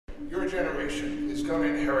your generation is going to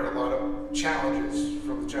inherit a lot of challenges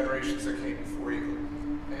from the generations that came before you.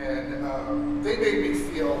 And they made me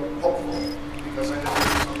feel hopeful because I know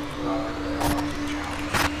there's some people out there that are being challenged.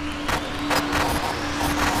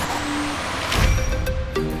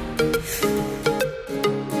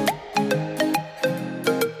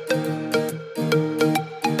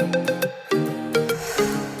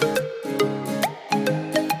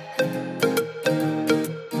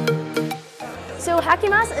 So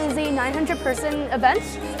HackUMass is a 900-person event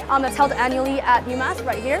that's held annually at UMass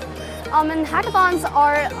right here. And hackathons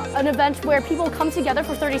are an event where people come together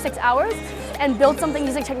for 36 hours and build something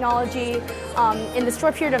using technology in this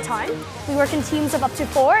short period of time. We work in teams of up to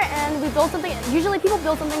 4, and we build something. Usually people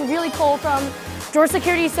build something really cool, from door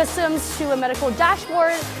security systems to a medical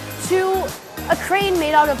dashboard to a crane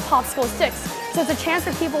made out of popsicle sticks. So it's a chance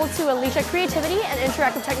for people to unleash their creativity and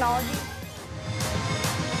interact with technology.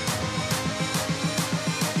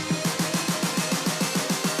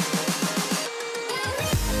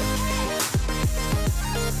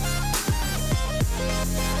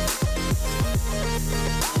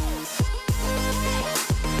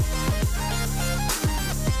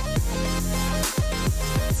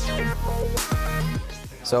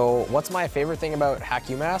 So what's my favorite thing about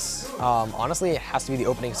HackUMass? Honestly, it has to be the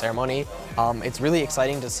opening ceremony. It's really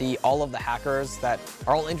exciting to see all of the hackers that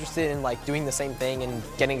are all interested in like doing the same thing and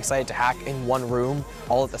getting excited to hack in one room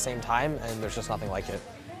all at the same time, and there's just nothing like it.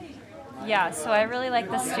 Yeah, so I really like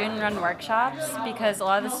the student-run workshops because a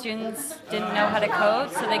lot of the students didn't know how to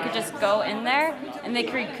code, so they could just go in there and they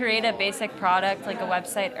could create a basic product like a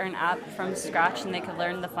website or an app from scratch, and they could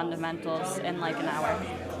learn the fundamentals in like an hour.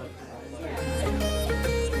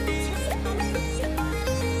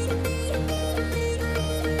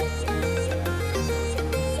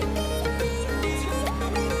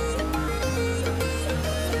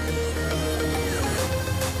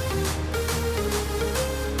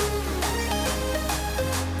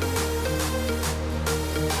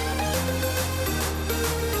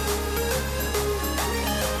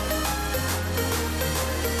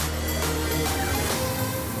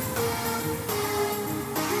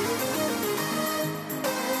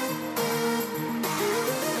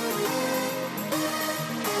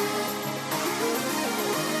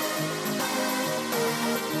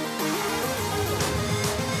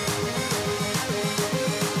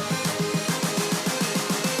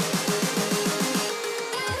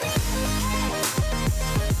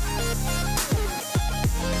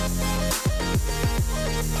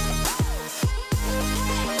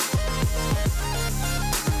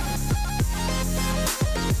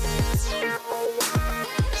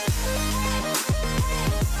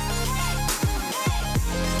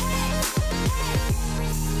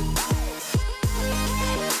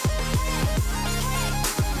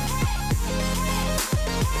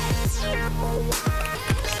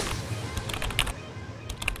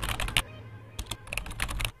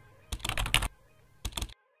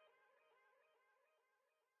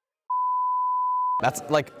 That's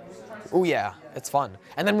like, oh yeah, it's fun.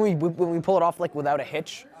 And then when we pull it off like without a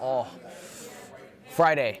hitch, oh,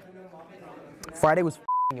 Friday was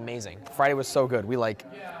amazing. Friday was so good. We like,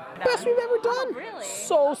 best we've ever done. Really?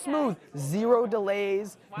 So smooth, 0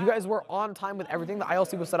 delays. You guys were on time with everything. The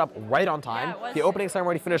ILC was set up right on time. Yeah, the opening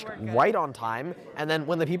ceremony finished right on time. And then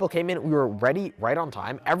when the people came in, we were ready right on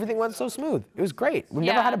time. Everything went so smooth. It was great. We've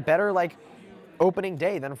never had a better like opening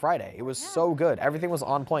day than Friday. It was so good. Everything was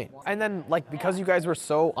on point. And then like, because you guys were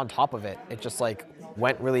so on top of it, it just like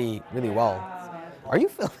went really, really well. Are you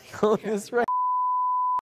filming all this right?